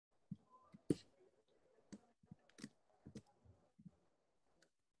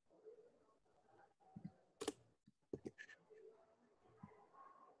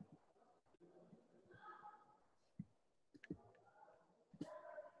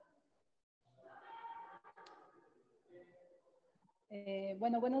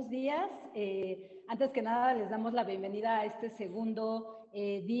Bueno, buenos días. Antes que nada, les damos la bienvenida a este segundo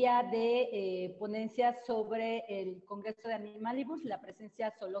día de ponencia sobre el Congreso de Animalibus y la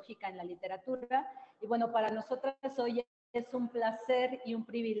presencia zoológica en la literatura. Y bueno, para nosotras hoy es un placer y un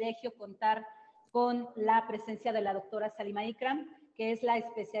privilegio contar con la presencia de la doctora Salima Ikram, que es la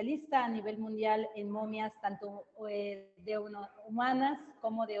especialista a nivel mundial en momias, tanto de humanas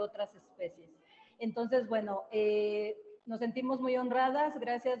como de otras especies. Entonces, bueno, nos sentimos muy honradas.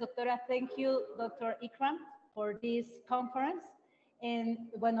 Gracias, doctora. Thank you, Dr. Ikram, for this conference.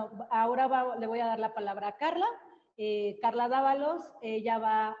 Bueno, ahora le voy a dar la palabra a Carla. Carla Dávalos, ella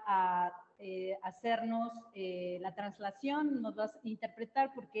va a hacernos la translación, nos va a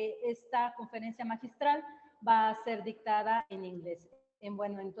interpretar porque esta conferencia magistral va a ser dictada en inglés.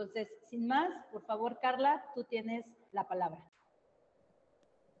 Bueno, entonces, sin más, por favor, Carla, tú tienes la palabra.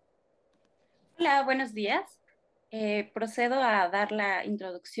 Hola, buenos días. Procedo a dar la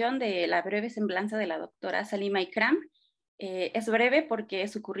introducción de la breve semblanza de la doctora Salima Ikram. Es breve porque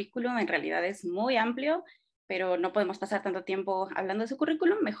su currículum en realidad es muy amplio, pero no podemos pasar tanto tiempo hablando de su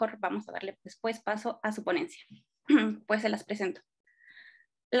currículum. Mejor vamos a darle después paso a su ponencia. Pues se las presento.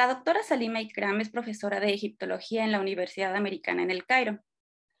 La doctora Salima Ikram es profesora de egiptología en la Universidad Americana en el Cairo.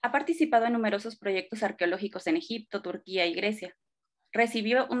 Ha participado en numerosos proyectos arqueológicos en Egipto, Turquía y Grecia.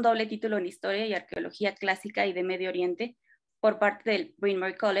 Recibió un doble título en Historia y Arqueología Clásica y de Medio Oriente por parte del Bryn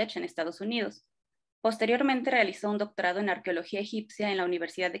Mawr College en Estados Unidos. Posteriormente realizó un doctorado en Arqueología Egipcia en la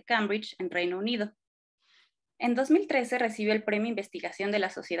Universidad de Cambridge, en Reino Unido. En 2013 recibió el Premio Investigación de la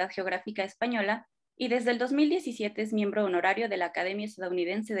Sociedad Geográfica Española y desde el 2017 es miembro honorario de la Academia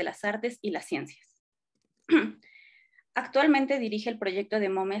Estadounidense de las Artes y las Ciencias. Actualmente dirige el proyecto de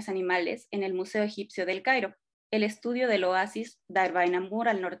momias animales en el Museo Egipcio del Cairo, el estudio del oasis Darbainamur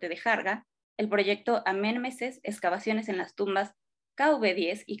al norte de Jarga, el proyecto Amenmeses, excavaciones en las tumbas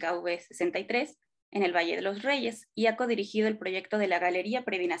KV10 y KV63 en el Valle de los Reyes, y ha codirigido el proyecto de la Galería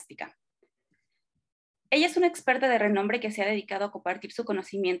Predinástica. Ella es una experta de renombre que se ha dedicado a compartir su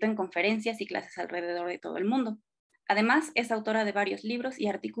conocimiento en conferencias y clases alrededor de todo el mundo. Además, es autora de varios libros y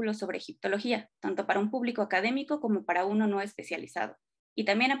artículos sobre egiptología, tanto para un público académico como para uno no especializado. Y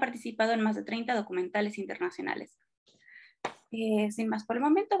también ha participado en más de 30 documentales internacionales. Sin más por el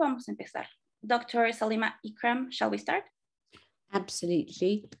momento, vamos a empezar. Dr. Salima Ikram, shall we start?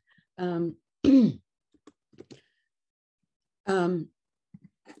 Absolutely. I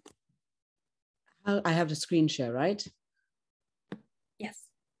have the screen share, right? Yes.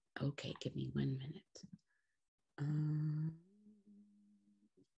 Okay, give me 1 minute.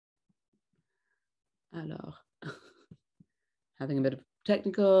 Alors, having a bit of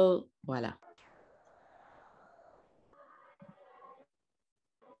technical, voilà.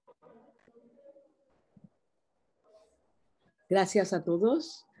 Gracias a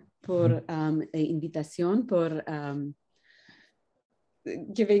todos por la invitación, por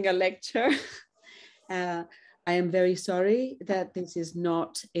giving a lecture. I am very sorry that this is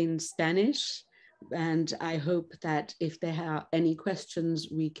not in Spanish, and I hope that if there are any questions,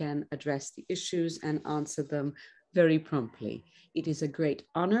 we can address the issues and answer them very promptly. It is a great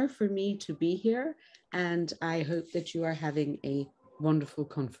honor for me to be here, and I hope that you are having a wonderful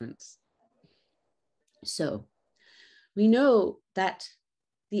conference. So, we know that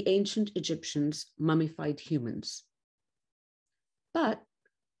the ancient Egyptians mummified humans, but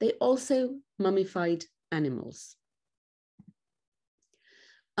they also mummified animals.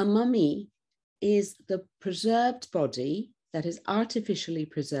 A mummy is the preserved body that is artificially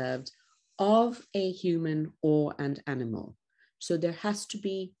preserved of a human or an animal. So there has to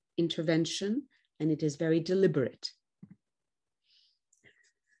be intervention, and it is very deliberate.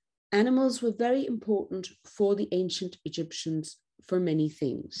 Animals were very important for the ancient Egyptians for many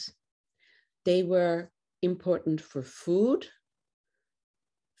things. They were important for food,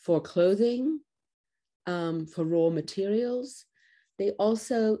 for clothing, for raw materials. They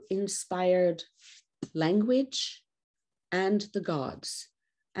also inspired language and the gods.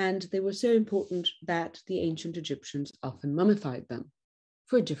 And they were so important that the ancient Egyptians often mummified them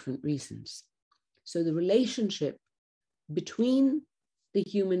for different reasons. So the relationship between the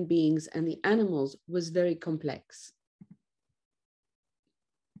human beings and the animals was very complex.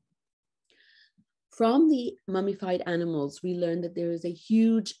 From the mummified animals, we learned that there is a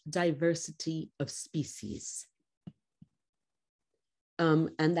huge diversity of species.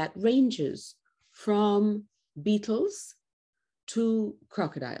 And that ranges from beetles to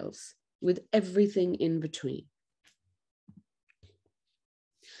crocodiles, with everything in between.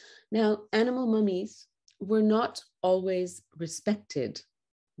 Now, animal mummies were not always respected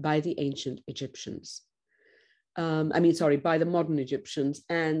by the ancient Egyptians. by the modern Egyptians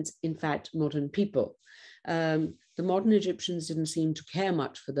and in fact, modern people. The modern Egyptians didn't seem to care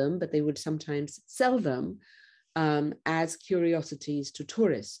much for them, but they would sometimes sell them as curiosities to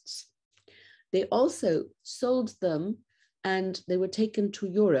tourists. They also sold them and they were taken to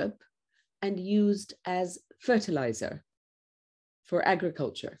Europe and used as fertilizer for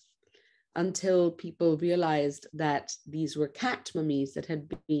agriculture until people realized that these were cat mummies that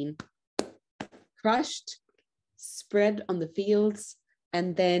had been crushed, spread on the fields,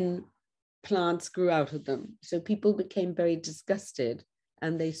 and then plants grew out of them. So people became very disgusted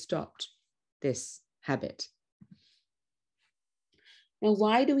and they stopped this habit. Now,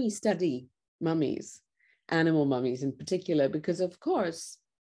 why do we study mummies, animal mummies in particular? Because of course,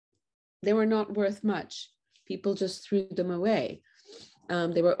 they were not worth much. People just threw them away.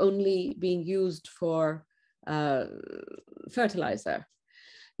 They were only being used for fertilizer.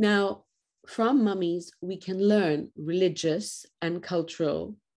 Now, from mummies, we can learn religious and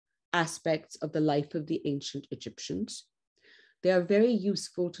cultural aspects of the life of the ancient Egyptians. They are very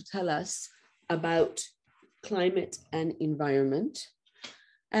useful to tell us about climate and environment,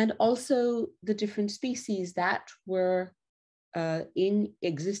 and also the different species that were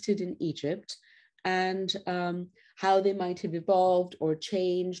existed in Egypt, and how they might have evolved or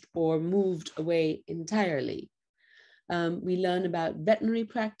changed or moved away entirely. We learn about veterinary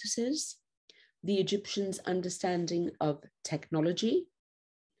practices, the Egyptians' understanding of technology,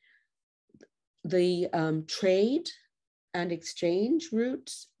 the trade and exchange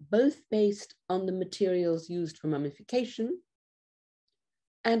routes, both based on the materials used for mummification,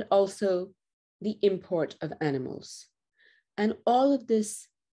 and also the import of animals. And all of this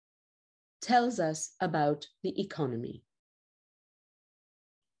tells us about the economy.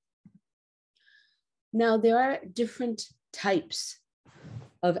 Now, there are different types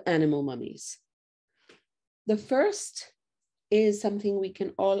of animal mummies. The first is something we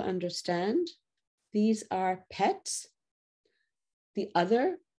can all understand. These are pets. The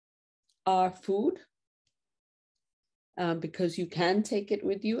other are food, because you can take it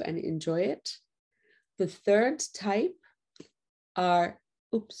with you and enjoy it. The third type are,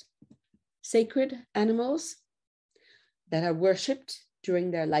 sacred animals that are worshipped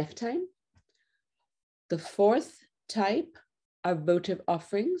during their lifetime. The fourth type are votive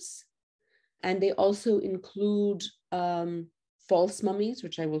offerings, and they also include false mummies,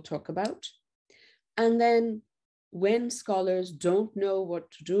 which I will talk about. And then when scholars don't know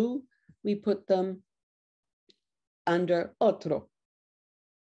what to do, we put them under otro.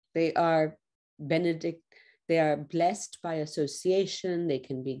 They are they are blessed by association. They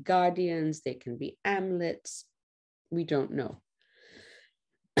can be guardians, they can be amulets. We don't know.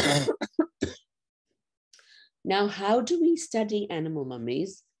 Now, how do we study animal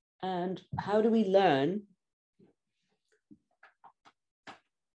mummies, and how do we learn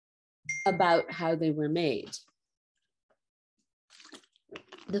about how they were made?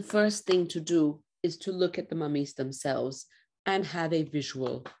 The first thing to do is to look at the mummies themselves and have a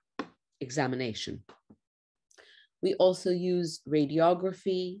visual examination. We also use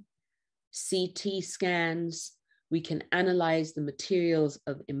radiography, CT scans. We can analyze the materials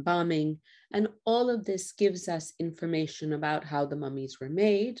of embalming, and all of this gives us information about how the mummies were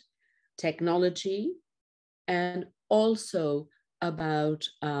made, technology, and also about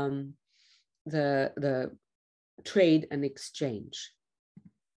the trade and exchange.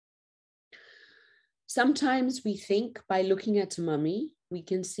 Sometimes we think by looking at a mummy, we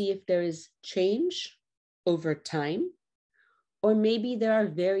can see if there is change over time, or maybe there are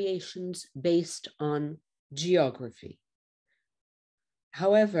variations based on geography.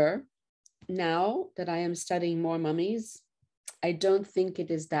 However, now that I am studying more mummies, I don't think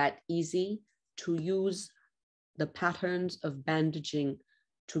it is that easy to use the patterns of bandaging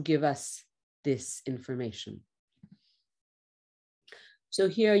to give us this information. So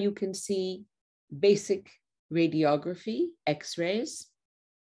here you can see basic radiography, X-rays,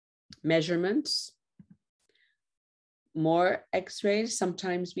 measurements, more X-rays.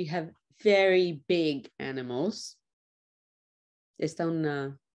 Sometimes we have very big animals. Está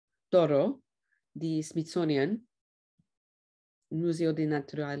un toro di Smithsonian, Museo di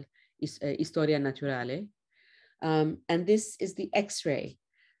Storia Naturale. And this is the X-ray.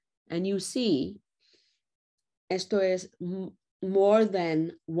 And you see, esto es more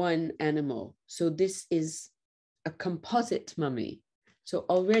than one animal. So this is a composite mummy. So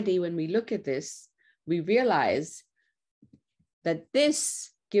already when we look at this, we realize that this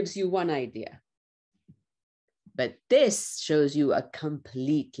gives you one idea, but this shows you a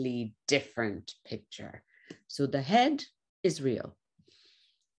completely different picture. So the head is real,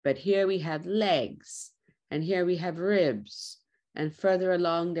 but here we have legs And here we have ribs. And further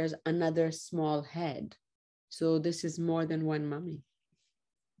along, there's another small head. So this is more than one mummy.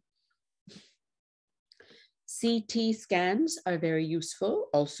 CT scans are very useful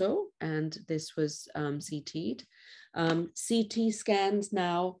also, and this was CT'd. CT scans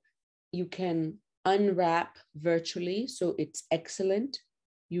now, you can unwrap virtually, so it's excellent.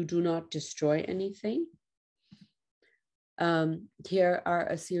 You do not destroy anything. Here are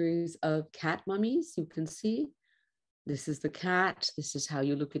a series of cat mummies. You can see this is the cat. This is how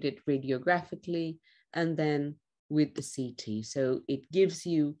you look at it radiographically, and then with the CT. So it gives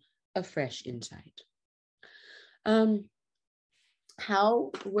you a fresh insight.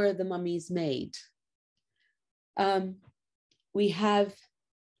 How were the mummies made? We have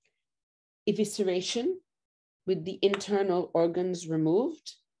evisceration with the internal organs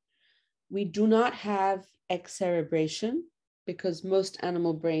removed. We do not have excerebration because most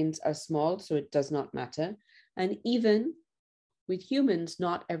animal brains are small, so it does not matter. And even with humans,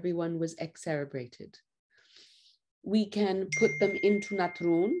 not everyone was excerebrated. We can put them into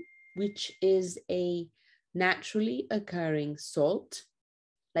natroon, which is a naturally occurring salt,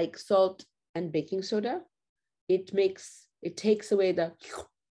 like salt and baking soda. It takes away the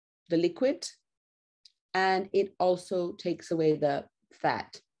liquid, and it also takes away the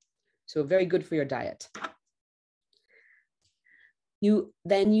fat. So very good for your diet. You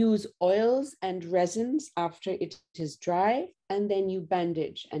then use oils and resins after it is dry, and then you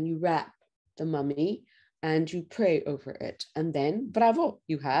bandage and you wrap the mummy and you pray over it. And then, bravo,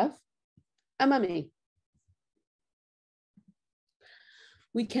 you have a mummy.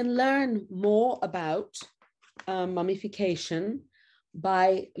 We can learn more about mummification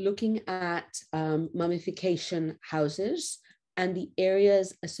by looking at mummification houses and the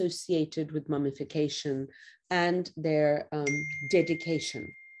areas associated with mummification and their dedication.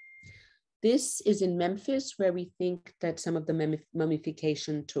 This is in Memphis, where we think that some of the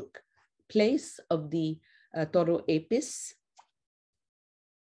mummification took place of the Toro Apis.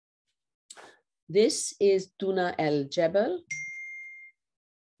 This is Tuna El Jebel,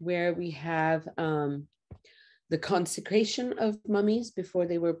 where we have the consecration of mummies before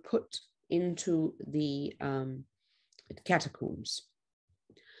they were put into the catacombs.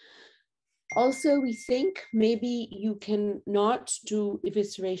 Also, we think maybe you can not do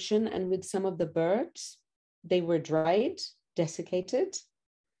evisceration, and with some of the birds, they were dried, desiccated,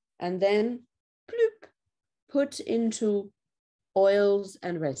 and then bloop, put into oils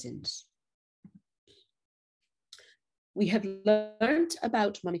and resins. We have learned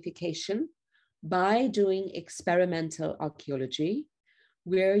about mummification by doing experimental archaeology,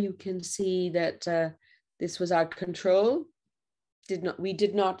 where you can see that this was our control. We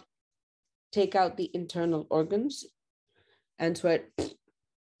did not take out the internal organs, and so it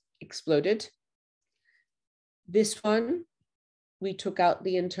exploded. This one, we took out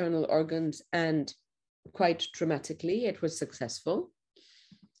the internal organs, and quite dramatically, it was successful.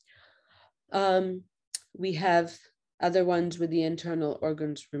 We have other ones with the internal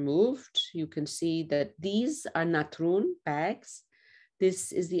organs removed. You can see that these are natroon bags.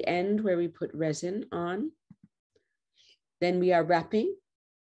 This is the end where we put resin on. Then we are wrapping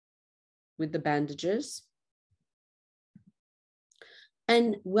with the bandages.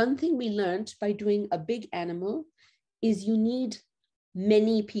 And one thing we learned by doing a big animal is you need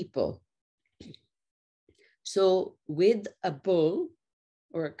many people. So with a bull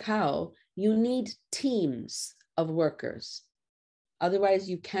or a cow, you need teams of workers. Otherwise,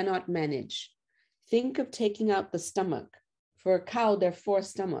 you cannot manage. Think of taking out the stomach. For a cow, there are 4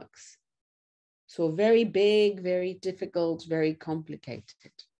 stomachs. So very big, very difficult, very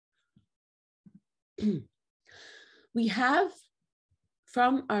complicated. We have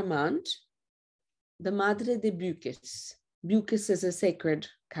from Armand, the Madre de Buques. Buques is a sacred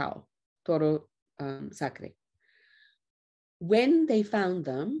cow, toro sacre. When they found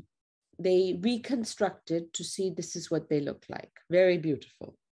them, they reconstructed to see this is what they look like. Very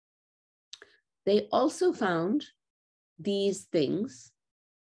beautiful. They also found these things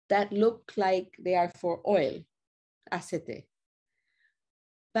that look like they are for oil, aceite.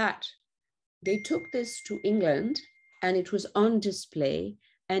 But they took this to England and it was on display,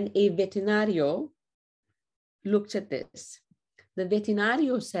 and a veterinario looked at this. The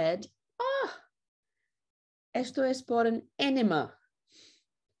veterinario said, esto es por un enema,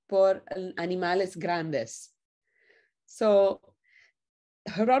 por animales grandes. So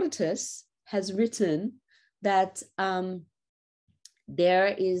Herodotus has written that there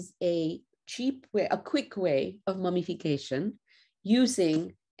is a cheap way, a quick way of mummification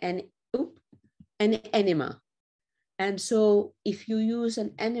using an enema. And so if you use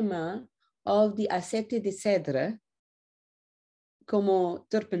an enema of the aceite de cedre, como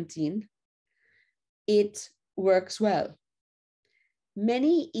turpentine, it works well.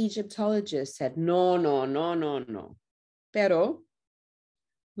 Many Egyptologists said, no, no, no, no, no. Pero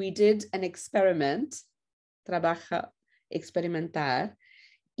we did an experiment, trabajo experimentar,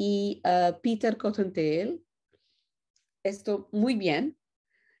 y Peter Cottontail, esto muy bien,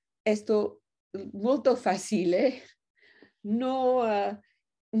 esto molto facile, no,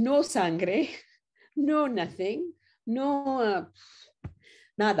 no sangre, no nothing, no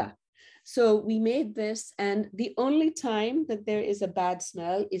nada. So we made this, and the only time that there is a bad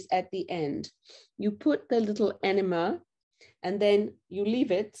smell is at the end. You put the little enema and then you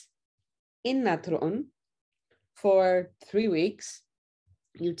leave it in natron for 3 weeks.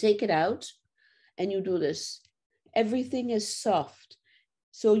 You take it out and you do this. Everything is soft.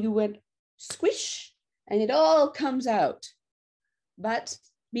 So you went squish and it all comes out. But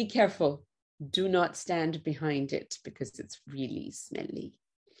be careful. Do not stand behind it because it's really smelly.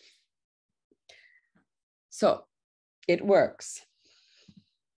 So it works.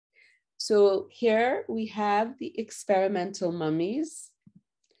 So here we have the experimental mummies,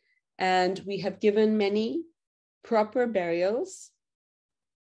 and we have given many proper burials.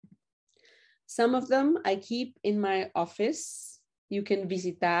 Some of them I keep in my office. You can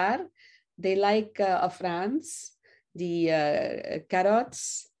visitar. They like ofrandas, the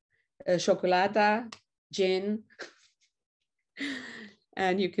carrots, chocolate, gin,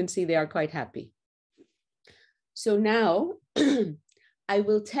 and you can see they are quite happy. So now I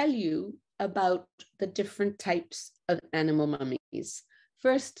will tell you about the different types of animal mummies.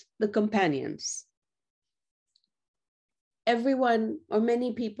 First, the companions. Everyone or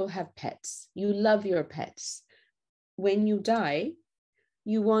many people have pets. You love your pets. When you die,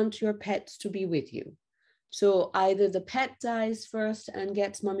 you want your pets to be with you. So either the pet dies first and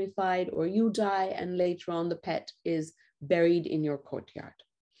gets mummified, or you die and later on the pet is buried in your courtyard.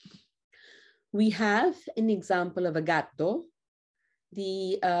 We have an example of a gatto,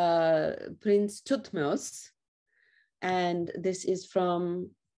 the Prince Tutmos, and this is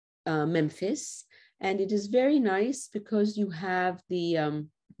from Memphis. And it is very nice because you have the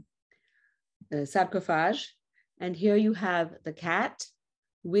sarcophage, and here you have the cat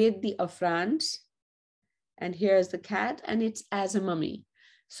with the offrand, and here's the cat, and it's as a mummy.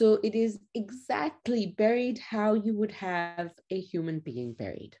 So it is exactly buried how you would have a human being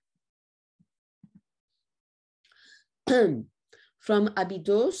buried. From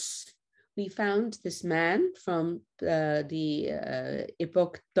Abydos, we found this man from the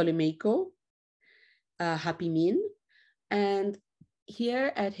Epoch Ptolemaico, Hapimin, and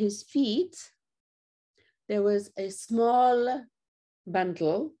here at his feet, there was a small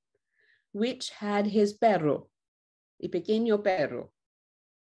bundle which had his perro, el pequeño perro.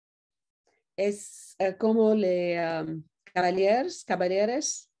 Es como le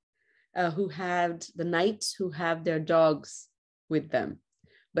caballeros who had the knights who have their dogs with them.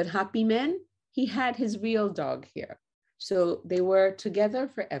 But Happy Men, he had his real dog here. So they were together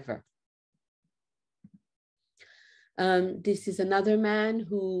forever. This is another man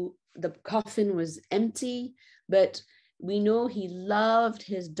who the coffin was empty, but we know he loved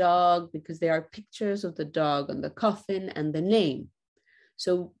his dog because there are pictures of the dog on the coffin and the name.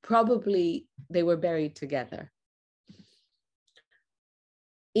 So probably they were buried together.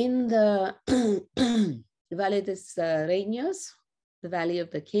 In the Valle de Reinos, the Valley of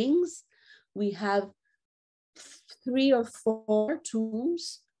the Kings, we have 3 or 4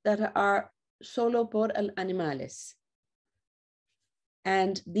 tombs that are solo por animales.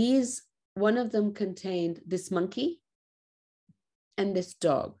 And these, one of them contained this monkey and this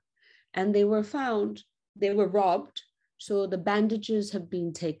dog. And they were found, they were robbed. So the bandages have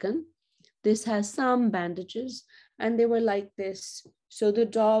been taken. This has some bandages, and they were like this. So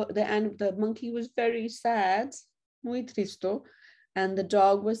the monkey was very sad, muy tristo, and the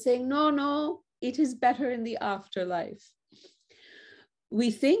dog was saying, no, no, it is better in the afterlife. We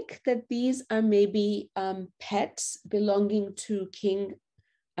think that these are maybe pets belonging to King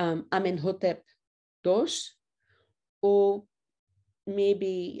Amenhotep II, or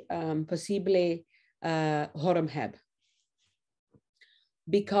maybe possibly Horemheb,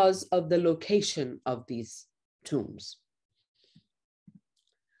 because of the location of these tombs.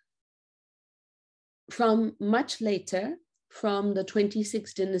 From much later, from the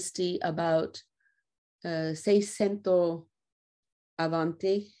 26th dynasty, about 600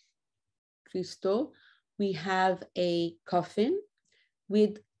 Avante Cristo, we have a coffin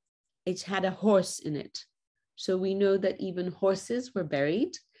with, it had a horse in it. So we know that even horses were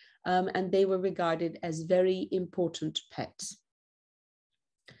buried, and they were regarded as very important pets.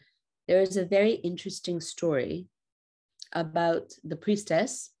 there is a very interesting story about the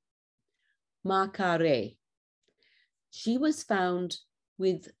priestess, Makare. She was found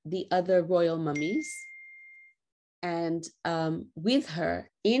with the other royal mummies, and with her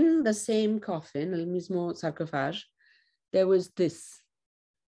in the same coffin, el mismo sarcófago, there was this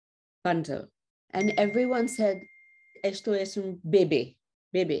bundle. And everyone said, esto es un bebé,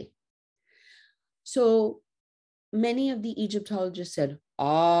 bebé. So many of the Egyptologists said,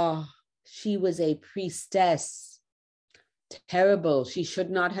 she was a priestess. Terrible. She should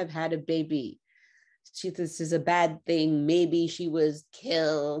not have had a baby. This is a bad thing. Maybe she was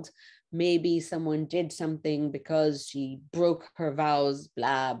killed. Maybe someone did something because she broke her vows,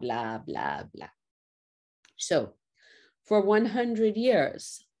 blah, blah, blah, blah. So for 100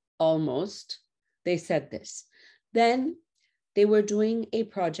 years, almost, they said this. Then they were doing a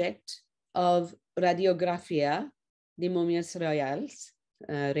project of radiografía de momias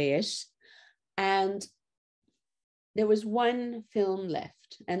reales, and there was one film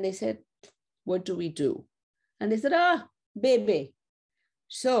left, and they said, what do we do? And they said, baby.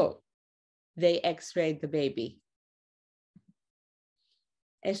 So they x-rayed the baby.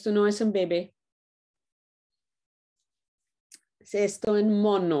 Esto no es un bebé. Es esto en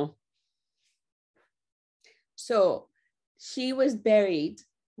mono. So she was buried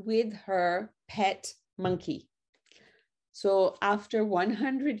with her pet monkey. So after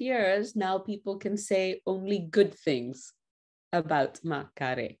 100 years, now people can say only good things about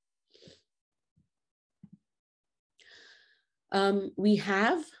Makare. We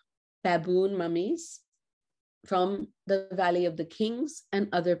have baboon mummies from the Valley of the Kings and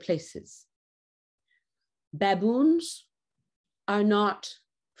other places. Baboons are not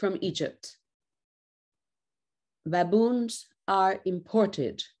from Egypt. Baboons are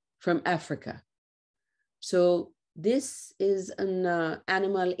imported from Africa. So this is an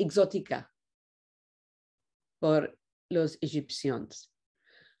animal exótica por los egipcios.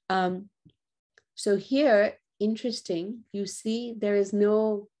 So here, interesting, you see there is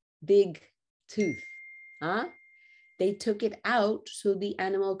no big tooth. They took it out so the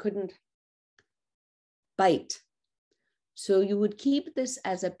animal couldn't bite. So you would keep this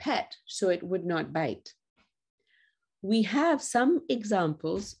as a pet so it would not bite. We have some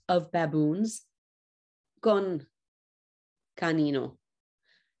examples of baboons con canino.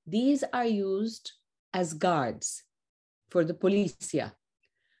 These are used as guards for the policia.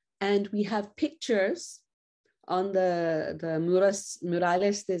 And we have pictures on the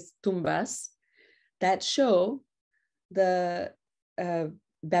murales de tumbas that show the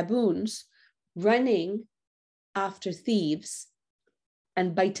baboons running after thieves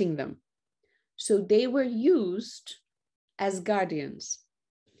and biting them. So they were used as guardians.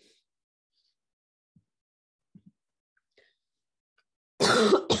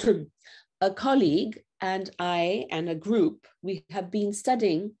 A colleague and I and a group, we have been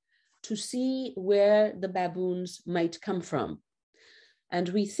studying to see where the baboons might come from. And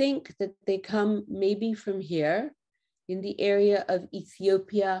we think that they come maybe from here in the area of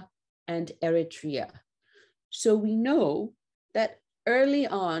Ethiopia and Eritrea. So we know that early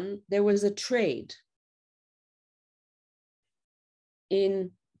on, there was a trade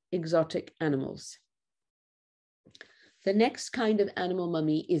in exotic animals. The next kind of animal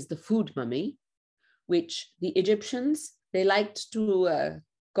mummy is the food mummy, which the Egyptians, they liked to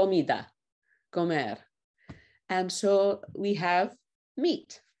comer. And so we have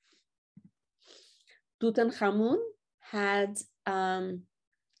meat. Tutankhamun had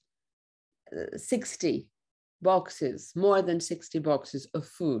 60 boxes, more than 60 boxes of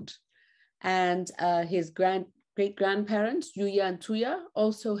food. And his great-grandparents, Yuya and Tuya,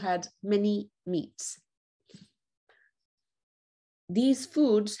 also had many meats. These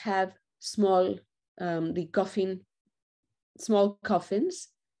foods have small, small coffins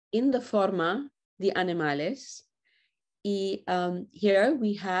in the forma de animales. Here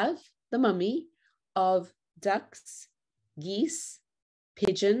we have the mummy of ducks, geese,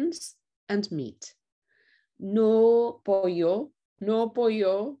 pigeons, and meat. No pollo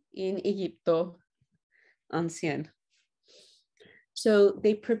in Egipto ancien. So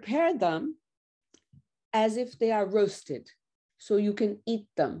they prepare them as if they are roasted, so you can eat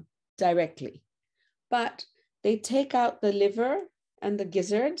them directly. But they take out the liver and the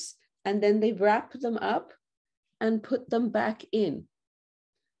gizzards, and then they wrap them up and put them back in.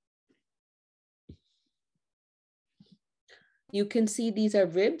 You can see these are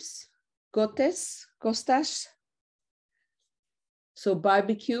ribs, costas. So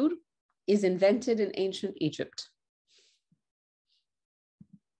barbecue is invented in ancient Egypt.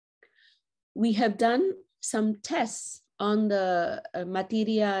 We have done some tests on the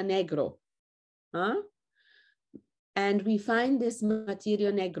materia negro. Huh? And we find this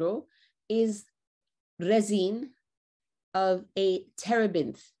materia negro is resin of a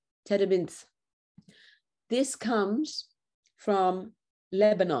terebinth. This comes from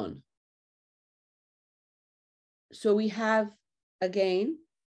Lebanon. So we have, again,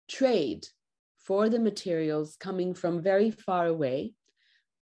 trade for the materials coming from very far away.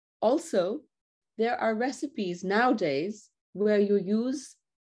 Also, there are recipes nowadays where you use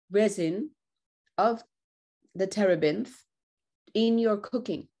resin of the terebinth in your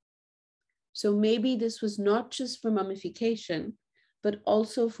cooking. So maybe this was not just for mummification, but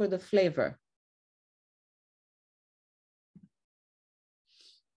also for the flavor.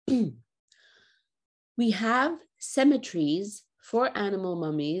 We have cemeteries for animal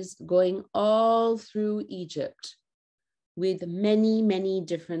mummies going all through Egypt with many, many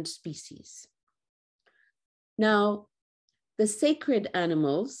different species. Now, the sacred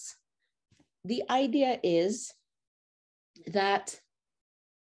animals, the idea is that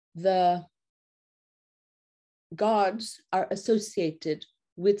the gods are associated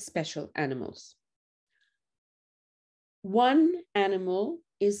with special animals. One animal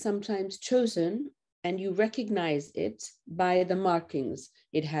is sometimes chosen and you recognize it by the markings.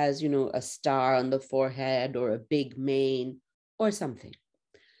 It has, a star on the forehead or a big mane or something.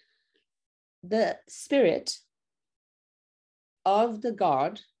 The spirit of the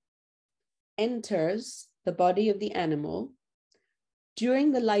god enters the body of the animal.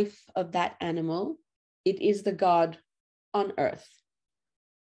 During the life of that animal, it is the god on earth.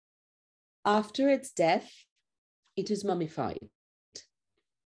 After its death, it is mummified.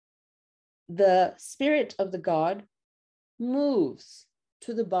 The spirit of the god moves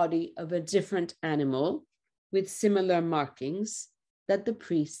to the body of a different animal with similar markings that the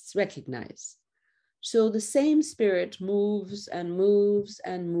priests recognize. So the same spirit moves and moves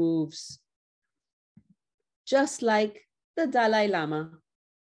and moves, just like the Dalai Lama.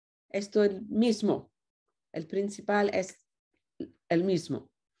 Esto es el mismo. El principal es el mismo.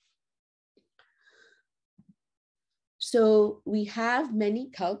 So we have many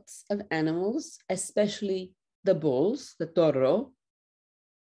cults of animals, especially the bulls, the toro.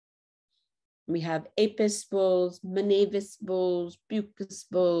 We have apis bulls, manavis bulls, bucus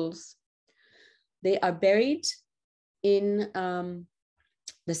bulls. They are buried in the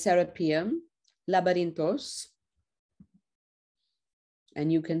Serapeum, Labyrinthos.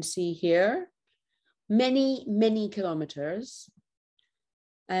 And you can see here many, many kilometers.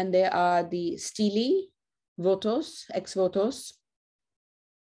 And there are the stelae, votos, ex votos,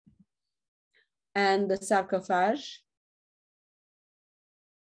 and the sarcophage.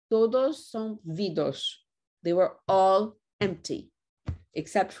 Todos son vidos. They were all empty,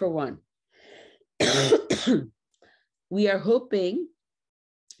 except for one. We are hoping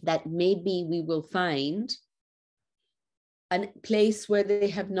that maybe we will find a place where they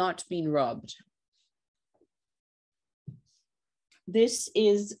have not been robbed. This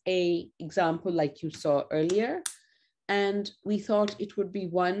is an example like you saw earlier, and we thought it would be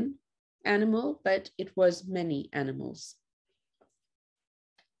one animal, but it was many animals.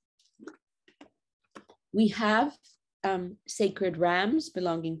 We have sacred rams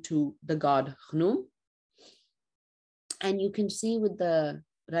belonging to the god Khnu. And you can see with the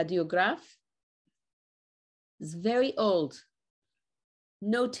radiograph, it's very old,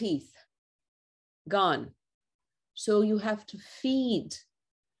 no teeth, gone. So you have to feed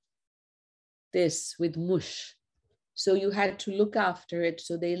this with mush. So you had to look after it.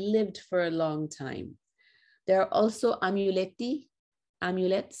 So they lived for a long time. There are also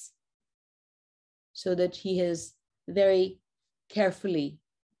amulets, so that he is very carefully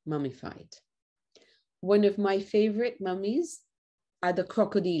mummified. One of my favorite mummies are the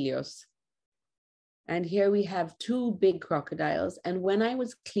crocodilios. And here we have two big crocodiles. And when I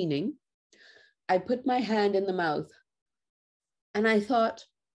was cleaning, I put my hand in the mouth and I thought,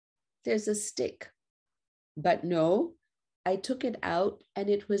 there's a stick. But no, I took it out and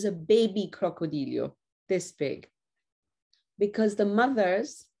it was a baby crocodilio, this big. Because the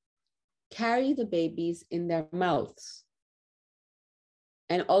mothers carry the babies in their mouths.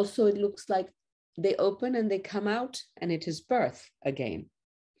 And also it looks like they open and they come out and it is birth again.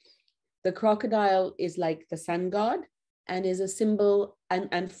 The crocodile is like the sun god and is a symbol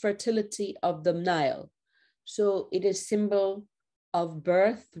and fertility of the Nile. So it is symbol of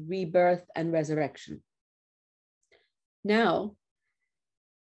birth, rebirth, and resurrection. Now,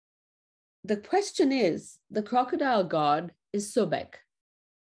 the question is, the crocodile god is Sobek,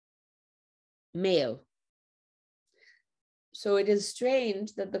 male. So it is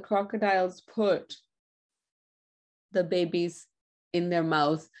strange that the crocodiles put the babies in their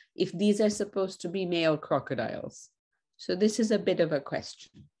mouth if these are supposed to be male crocodiles? So this is a bit of a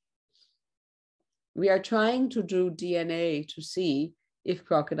question. We are trying to do DNA to see if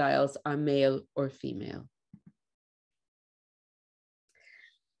crocodiles are male or female.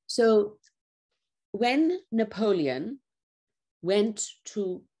 So when Napoleon went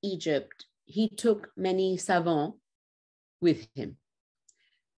to Egypt, he took many savants with him.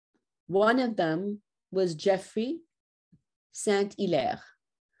 One of them was Geoffroy Saint-Hilaire,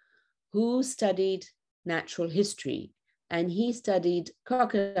 who studied natural history, and he studied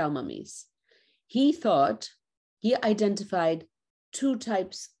crocodile mummies. He identified two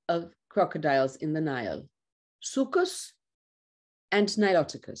types of crocodiles in the Nile, Sucus and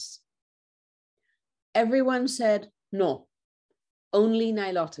Niloticus. Everyone said, no, only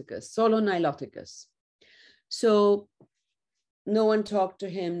Niloticus, solo Niloticus. So no one talked to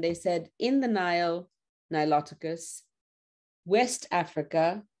him. They said, in the Nile, Niloticus, West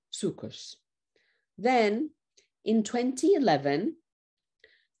Africa, Sucus. Then in 2011,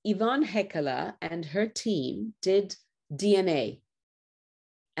 Yvonne Hekela and her team did DNA,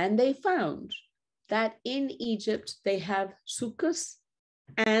 and they found that in Egypt, they have Sucus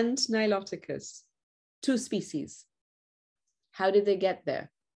and Niloticus, two species. How did they get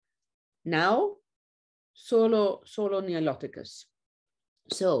there? Now, solo Niloticus.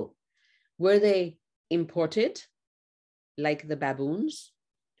 So were they imported like the baboons,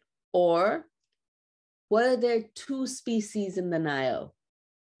 or were there two species in the Nile?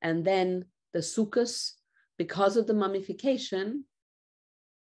 And then the Sucus, because of the mummification,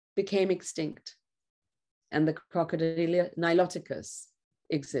 became extinct, and the crocodile Niloticus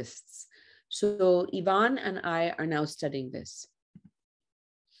exists. So Yvonne and I are now studying this.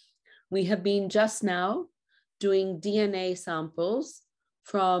 We have been just now doing DNA samples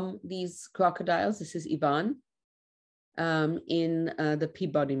from these crocodiles. This is Yvonne in the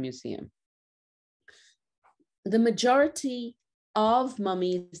Peabody Museum. The majority of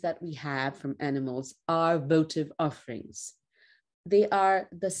mummies that we have from animals are votive offerings. They are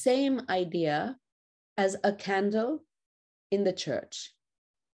the same idea as a candle in the church.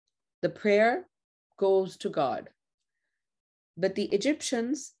 The prayer goes to God. But the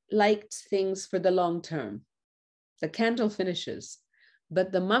Egyptians liked things for the long term. The candle finishes,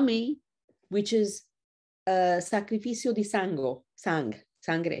 but the mummy, which is a sacrificio di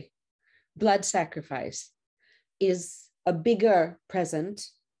sangre, blood sacrifice, is a bigger present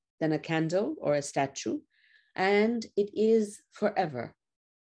than a candle or a statue, and it is forever.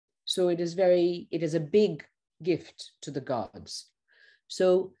 So it is a big gift to the gods.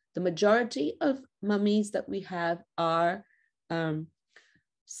 So the majority of mummies that we have are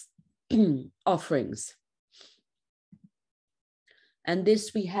offerings. And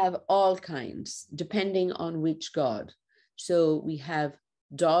this we have all kinds, depending on which god. So we have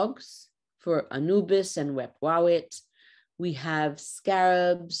dogs for Anubis and Wepwawit. We have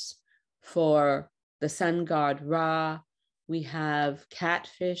scarabs for the sun god Ra. We have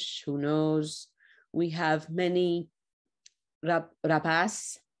catfish, who knows? We have many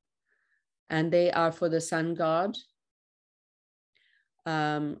rapas, and they are for the sun god.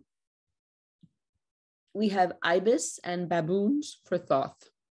 We have ibis and baboons for Thoth.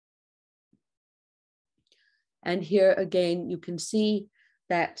 And here again, you can see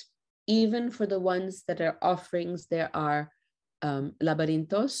that even for the ones that are offerings, there are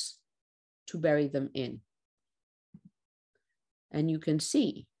labyrinthos to bury them in. And you can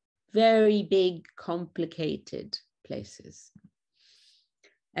see very big, complicated places.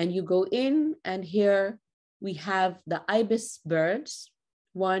 And you go in, and here we have the ibis birds,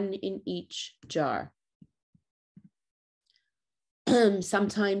 one in each jar.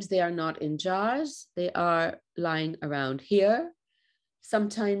 Sometimes they are not in jars, they are lying around here.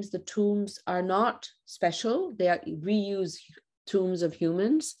 Sometimes the tombs are not special, they are reused tombs of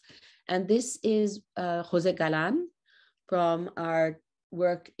humans. And this is Jose Galan from our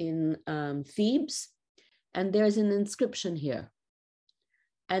work in Thebes. And there's an inscription here.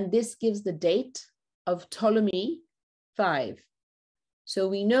 And this gives the date of Ptolemy 5. So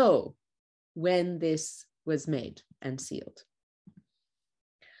we know when this was made and sealed.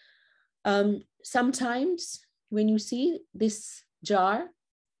 Sometimes when you see this jar,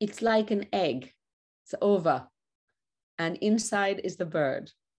 it's like an egg, it's ova, and inside is the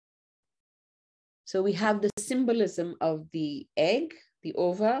bird. So we have the symbolism of the egg, the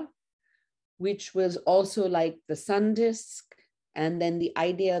ova, which was also like the sun disk, and then the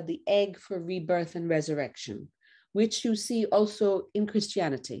idea of the egg for rebirth and resurrection, which you see also in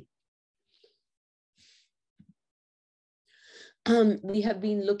Christianity. We have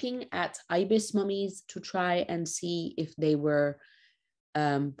been looking at ibis mummies to try and see if they were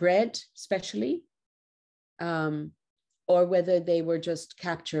bred specially, or whether they were just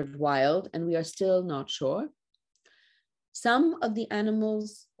captured wild, and we are still not sure. Some of the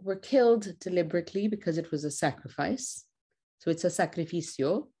animals were killed deliberately because it was a sacrifice. So it's a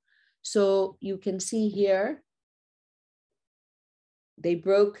sacrificio. So you can see here, they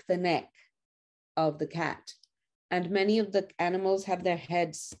broke the neck of the cat, and many of the animals have their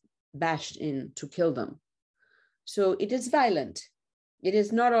heads bashed in to kill them. So it is violent. It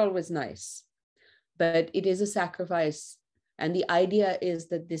is not always nice, but it is a sacrifice. And the idea is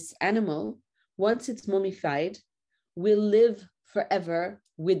that this animal, once it's mummified, will live forever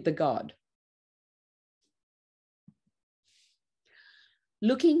with the god.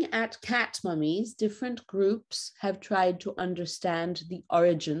 Looking at cat mummies, different groups have tried to understand the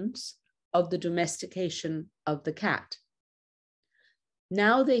origins of the domestication of the cat.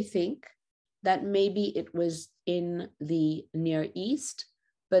 Now they think that maybe it was in the Near East,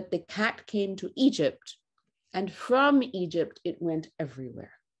 but the cat came to Egypt, and from Egypt it went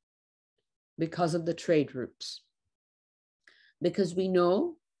everywhere because of the trade routes. Because we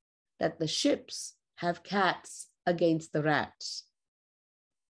know that the ships have cats against the rats.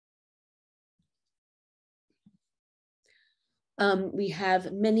 We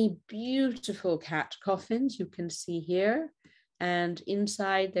have many beautiful cat coffins you can see here. And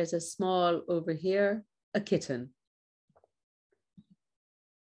inside there's a small, over here, a kitten.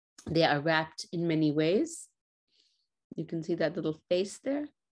 They are wrapped in many ways. You can see that little face there,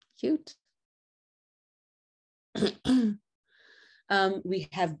 cute. We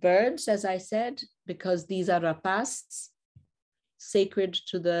have birds, as I said, because these are rapaz, sacred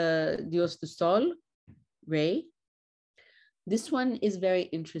to the Dios du Sol, Ray. This one is very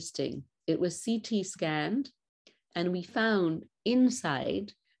interesting. It was CT scanned, and we found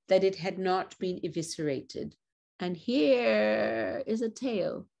inside that it had not been eviscerated. And here is a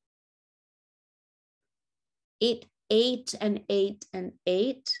tail. It ate and ate and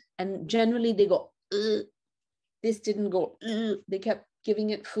ate, and generally they go, ugh. This didn't go, ugh. They kept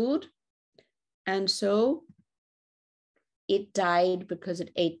giving it food. And so it died because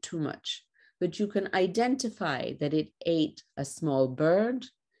it ate too much. But you can identify that it ate a small bird,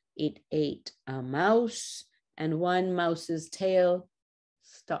 it ate a mouse, and one mouse's tail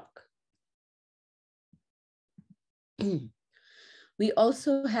stuck. We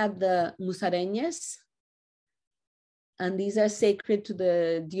also have the musarañas, and these are sacred to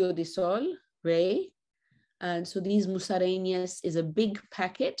the Dio de Sol, Ray. And so these musarañas is a big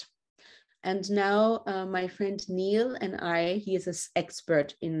packet. And now my friend Neil and I, he is an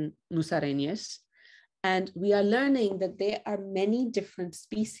expert in musarañas, and we are learning that there are many different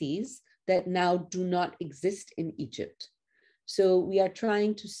species that now do not exist in Egypt. So we are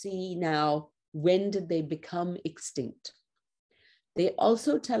trying to see now, when did they become extinct? They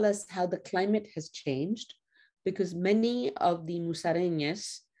also tell us how the climate has changed, because many of the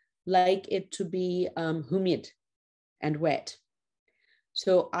musarañas like it to be humid and wet.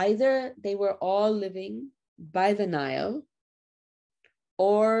 So either they were all living by the Nile,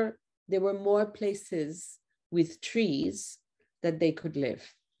 or there were more places with trees that they could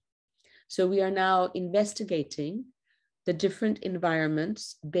live. So we are now investigating the different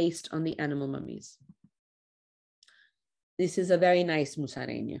environments based on the animal mummies. This is a very nice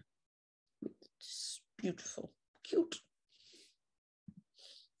musaraña. It's beautiful, cute.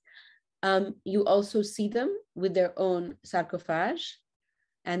 You also see them with their own sarcophage,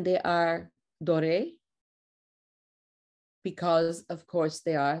 and they are doré because, of course,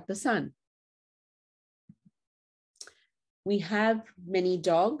 they are the sun. We have many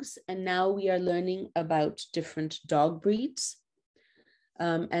dogs, and now we are learning about different dog breeds.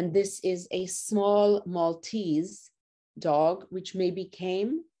 And this is a small Maltese dog, which maybe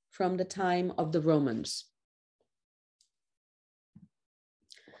came from the time of the Romans.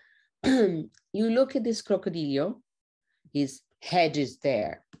 You look at this crocodillo, his head is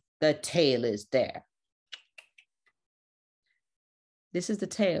there, the tail is there. This is the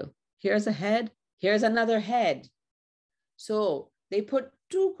tail. Here's a head, here's another head. So they put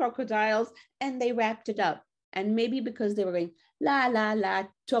two crocodiles and they wrapped it up. And maybe because they were going la, la, la,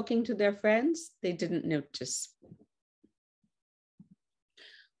 talking to their friends, they didn't notice.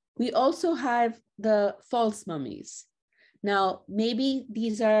 We also have the false mummies. Now, maybe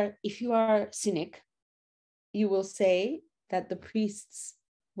these are, if you are cynic, you will say that the priests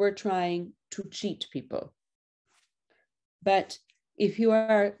were trying to cheat people. But if you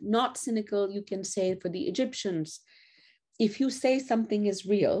are not cynical, you can say for the Egyptians, if you say something is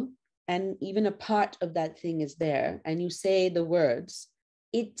real, and even a part of that thing is there, and you say the words,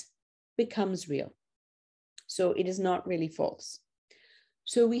 it becomes real. So it is not really false.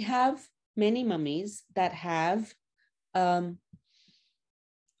 So we have many mummies that have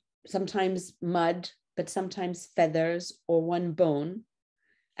sometimes mud, but sometimes feathers or one bone,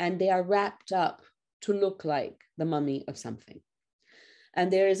 and they are wrapped up to look like the mummy of something.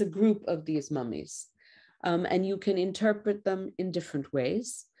 And there is a group of these mummies, and you can interpret them in different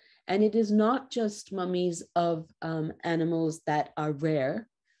ways. And it is not just mummies of animals that are rare.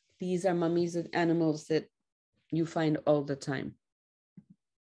 These are mummies of animals that you find all the time.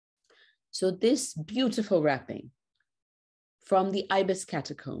 So this beautiful wrapping from the ibis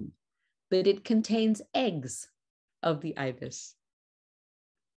catacomb, but it contains eggs of the ibis.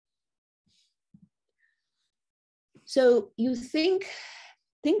 So you think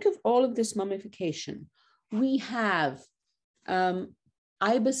of all of this mummification. We have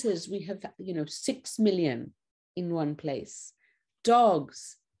ibises, we have 6 million in one place.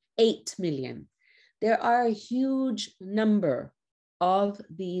 Dogs, 8 million. There are a huge number of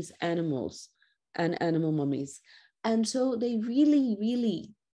these animals and animal mummies. And so they really,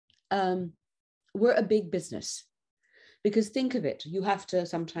 really were a big business. Because think of it, you have to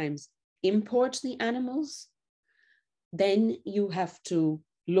sometimes import the animals, then you have to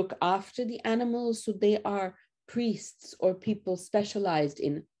look after the animals. So they are priests or people specialized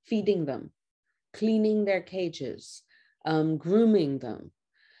in feeding them, cleaning their cages, grooming them.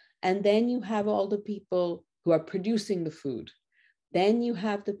 And then you have all the people who are producing the food. Then you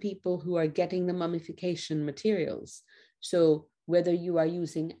have the people who are getting the mummification materials. So whether you are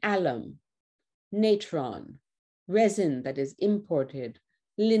using alum, natron, resin that is imported,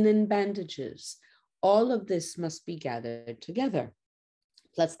 linen bandages, all of this must be gathered together,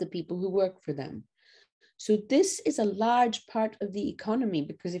 plus the people who work for them. So this is a large part of the economy,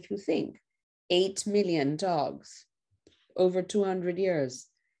 because if you think 8 million dogs over 200 years,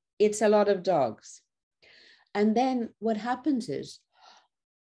 it's a lot of dogs. And then what happens is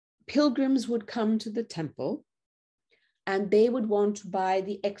pilgrims would come to the temple and they would want to buy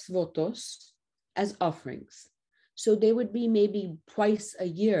the ex votos as offerings. So they would be maybe twice a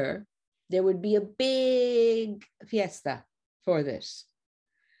year, there would be a big fiesta for this.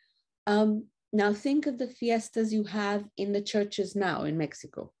 Now think of the fiestas you have in the churches now in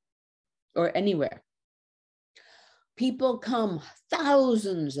Mexico or anywhere. People come,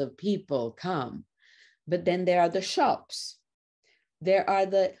 thousands of people come, but then there are the shops, there are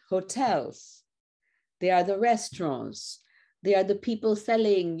the hotels, there are the restaurants, there are the people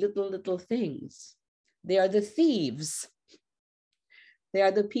selling little things, there are the thieves, there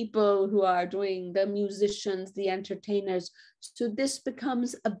are the people who are doing the musicians, the entertainers. So this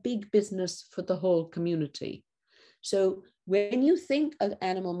becomes a big business for the whole community. So when you think of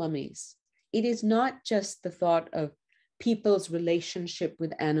animal mummies, it is not just the thought of people's relationship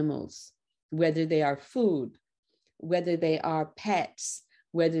with animals, whether they are food, whether they are pets,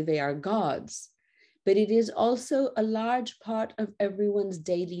 whether they are gods, but it is also a large part of everyone's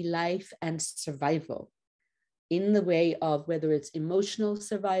daily life and survival, in the way of whether it's emotional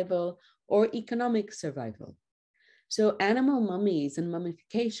survival or economic survival. So animal mummies and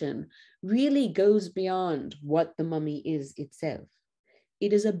mummification really goes beyond what the mummy is itself.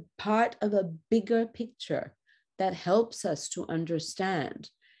 It is a part of a bigger picture that helps us to understand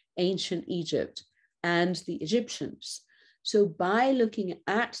ancient Egypt and the Egyptians. So by looking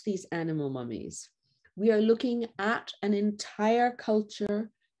at these animal mummies, we are looking at an entire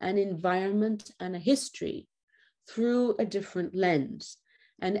culture, an environment, and a history through a different lens.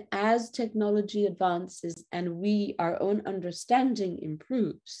 And as technology advances and our own understanding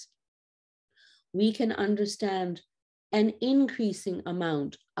improves, we can understand an increasing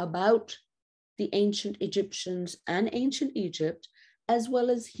amount about the ancient Egyptians and ancient Egypt, as well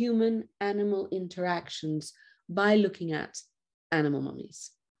as human-animal interactions by looking at animal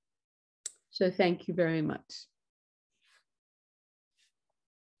mummies. So thank you very much.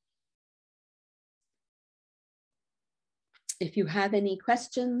 If you have any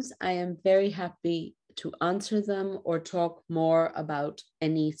questions, I am very happy to answer them or talk more about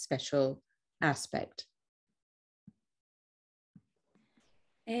any special aspect.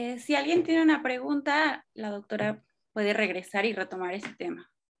 Si alguien tiene una pregunta, la doctora puede regresar y retomar ese tema.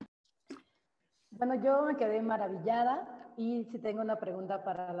 Bueno, yo me quedé maravillada y si tengo una pregunta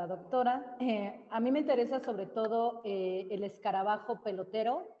para la doctora. A mí me interesa sobre todo el escarabajo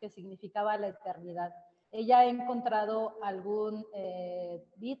pelotero, que significaba la eternidad. Ella ha encontrado algún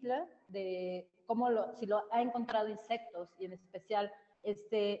beetle de si lo ha encontrado insectos y en especial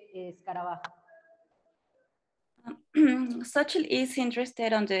este escarabajo. Sochil is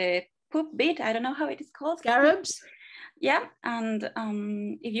interested on the poop bit. I don't know how it is called. Scarabs? Yeah, and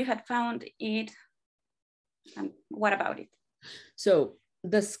if you had found it, what about it? So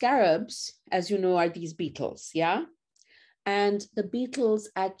the scarabs, as you know, are these beetles, yeah? And the beetles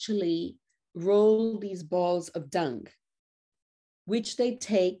actually roll these balls of dung, which they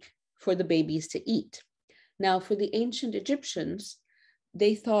take for the babies to eat. Now, for the ancient Egyptians,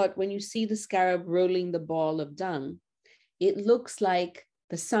 they thought when you see the scarab rolling the ball of dung, it looks like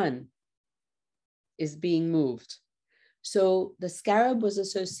the sun is being moved. So the scarab was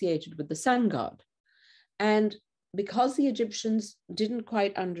associated with the sun god. And because the Egyptians didn't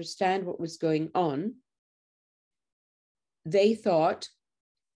quite understand what was going on, they thought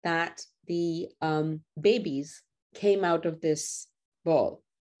that the babies came out of this ball.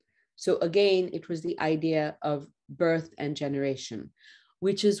 So again, it was the idea of birth and generation,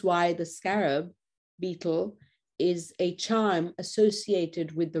 which is why the scarab beetle is a charm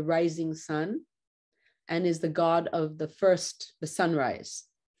associated with the rising sun and is the god of the sunrise.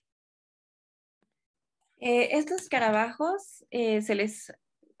 Estos escarabajos,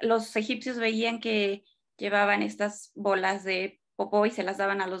 los egipcios veían que llevaban estas bolas de popó y se las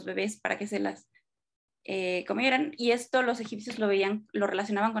daban a los bebés para que se las comieran, y esto los egipcios lo veían, lo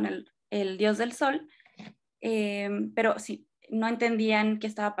relacionaban con el dios del sol, pero sí, no entendían qué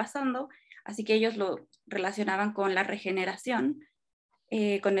estaba pasando, así que ellos lo relacionaban con la regeneración,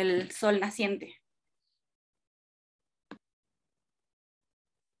 con el sol naciente.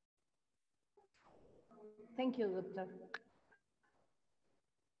 Thank you, doctor.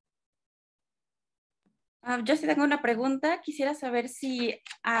 Yo sí tengo una pregunta. Quisiera saber si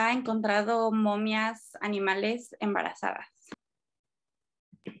ha encontrado momias animales embarazadas.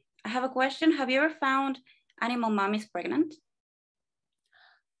 I have a question. Have you ever found animal mummies pregnant?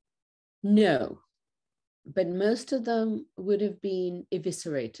 No, but most of them would have been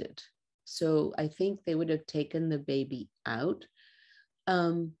eviscerated. So I think they would have taken the baby out.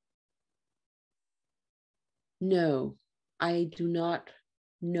 No, I do not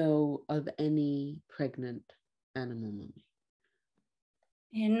know of any pregnant animal mummy.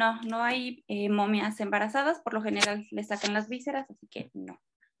 No, no hay momias embarazadas. Por lo general le sacan las vísceras, así que no.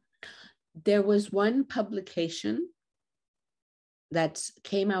 There was one publication that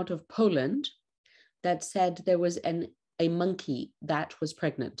came out of Poland that said there was a monkey that was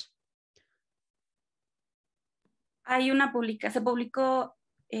pregnant. Hay se publicó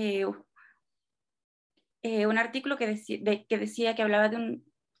un artículo que decía que hablaba de un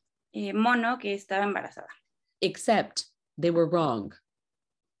mono que estaba embarazada. Except they were wrong.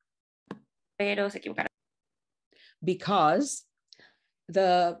 Pero se equivocaron. Because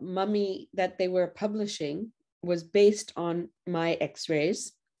the mummy that they were publishing was based on my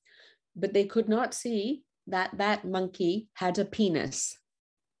x-rays, but they could not see that that monkey had a penis.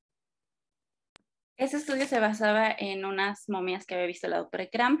 Ese estudio se basaba en unas momias que había visto la doctora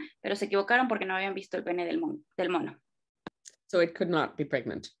Ikram, pero se equivocaron porque no habían visto el pene del mono. So it could not be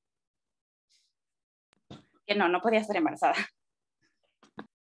pregnant. Que no podía estar embarazada.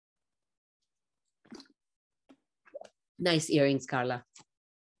 Nice earrings, Carla.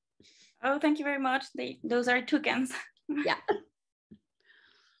 Oh, thank you very much. Those are toucans. Yeah.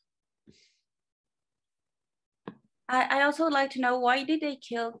 I also would like to know, why did they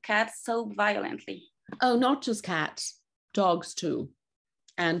kill cats so violently? Oh, not just cats, dogs too,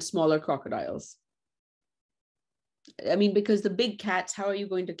 and smaller crocodiles. I mean, because the big cats, how are you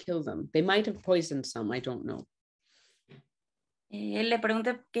going to kill them? They might have poisoned some, I don't know. Le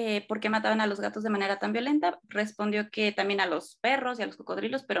pregunté que por qué mataban a los gatos de manera tan violenta. Respondió que también a los perros y a los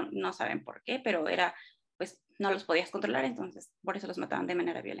cocodrilos, pero no saben por qué, pero era, pues no los podías controlar, entonces por eso los mataban de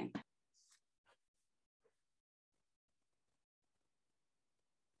manera violenta.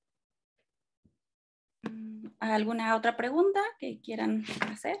 ¿Alguna otra pregunta que quieran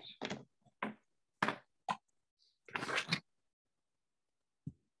hacer?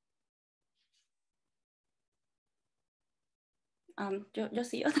 Yo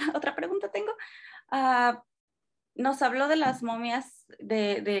sí, otra pregunta tengo. Nos habló de las momias,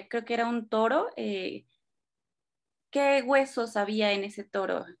 creo que era un toro. ¿Qué huesos había en ese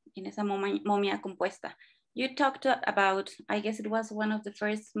toro, en esa momia compuesta? You talked about, I guess it was one of the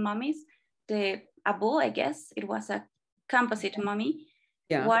first mummies, a bull, I guess. It was a composite mummy.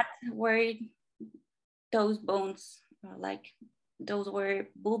 Yeah. What were those bones? Like, those were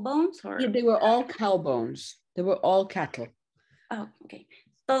bull bones? Or? Yeah, they were all cow bones. They were all cattle. Oh, okay.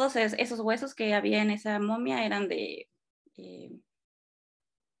 Todos esos huesos que había en esa momia eran de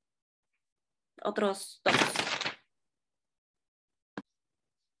otros toros.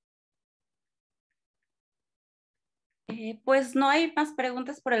 Pues no hay más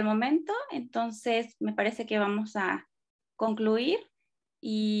preguntas por el momento, entonces me parece que vamos a concluir.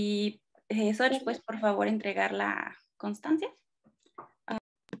 Y Soch, pues por favor entregar la constancia.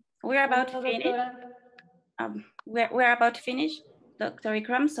 We're about to finish. We're about to finish, Dr.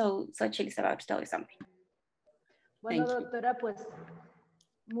 Ikram, so Sochil is about to tell you something. Bueno, doctora, pues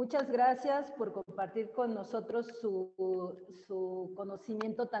muchas gracias por compartir con nosotros su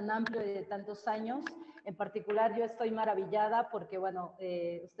conocimiento tan amplio y de tantos años. En particular, yo estoy maravillada porque, bueno,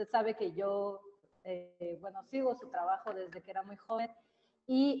 usted sabe que yo, bueno, sigo su trabajo desde que era muy joven.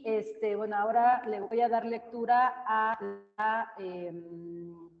 Y, bueno, ahora le voy a dar lectura a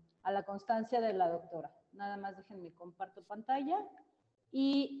la constancia de la doctora. Nada más déjenme comparto pantalla.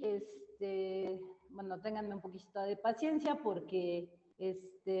 Y, bueno, ténganme un poquito de paciencia porque,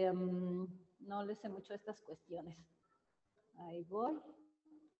 no le sé mucho estas cuestiones. Ahí voy.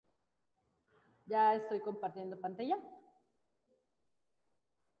 Ya estoy compartiendo pantalla.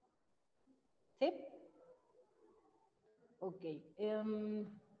 ¿Sí? Ok.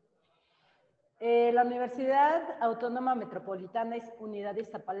 La Universidad Autónoma Metropolitana Unidad de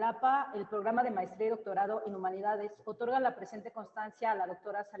Iztapalapa, el programa de maestría y doctorado en Humanidades, otorga la presente constancia a la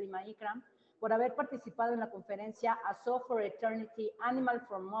doctora Salima Ikram por haber participado en la conferencia A Soul for Eternity, Animal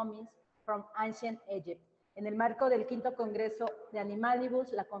from Mummies from Ancient Egypt, en el marco del 5º Congreso de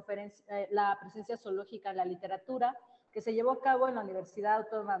Animalibus, la presencia zoológica en la literatura, que se llevó a cabo en la Universidad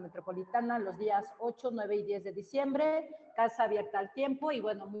Autónoma Metropolitana los días 8, 9 y 10 de diciembre, casa abierta al tiempo. Y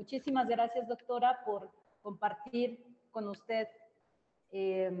bueno, muchísimas gracias, doctora, por compartir con usted.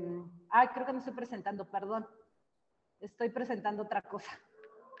 Creo que no estoy presentando, perdón. Estoy presentando otra cosa.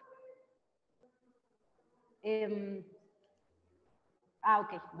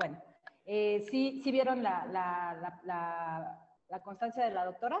 Ok, bueno. ¿Sí vieron la constancia de la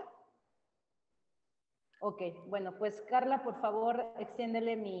doctora? Ok, bueno, pues Carla, por favor,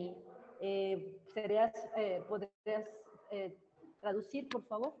 extiéndele ¿podrías traducir, por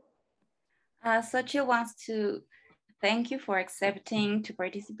favor? Sochi wants to thank you for accepting to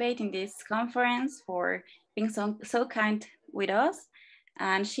participate in this conference, for being so kind with us.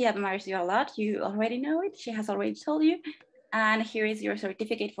 And she admires you a lot. You already know it. She has already told you. And here is your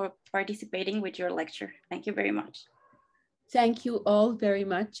certificate for participating with your lecture. Thank you very much. Thank you all very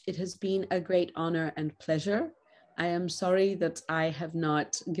much. It has been a great honor and pleasure. I am sorry that I have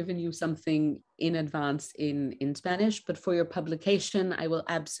not given you something in advance in Spanish, but for your publication, I will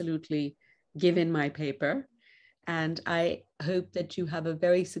absolutely give in my paper. And I hope that you have a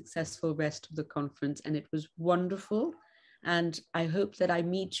very successful rest of the conference, and it was wonderful. And I hope that I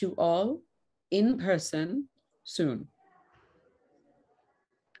meet you all in person soon.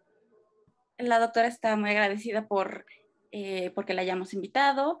 La doctora está muy agradecida porque la hayamos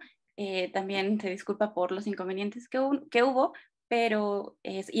invitado. También se disculpa por los inconvenientes que hubo, pero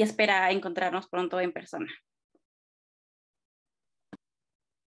y espera encontrarnos pronto en persona.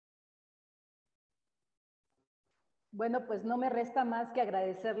 Bueno, pues no me resta más que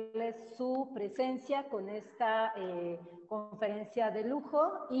agradecerles su presencia con esta conferencia de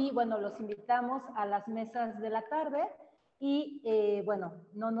lujo y bueno, los invitamos a las mesas de la tarde y bueno,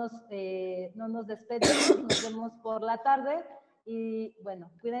 no nos despedimos, nos vemos por la tarde y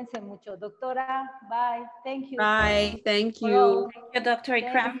bueno, cuídense mucho. Doctora, bye, thank you. Bye, thank you. Thank you, Dr.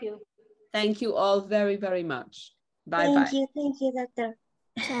 Ikram. Thank you all very, very much. Bye, thank you, doctor.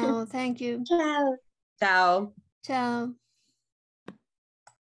 Ciao, thank you. Ciao. Ciao. Chao.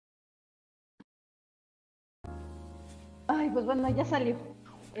 Ay, pues bueno, ya salió.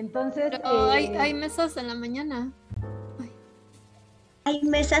 Entonces... hay mesas en la mañana. Ay. Hay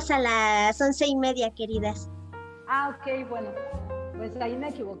mesas a las 11:30, queridas. Ok, bueno. Pues ahí me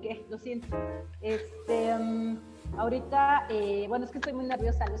equivoqué, lo siento. Ahorita, bueno, es que estoy muy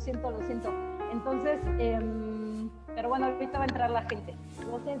nerviosa, lo siento. Entonces, pero bueno, ahorita va a entrar la gente.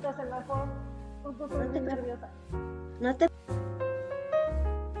 Lo siento, es el mejor. Estoy nerviosa. No te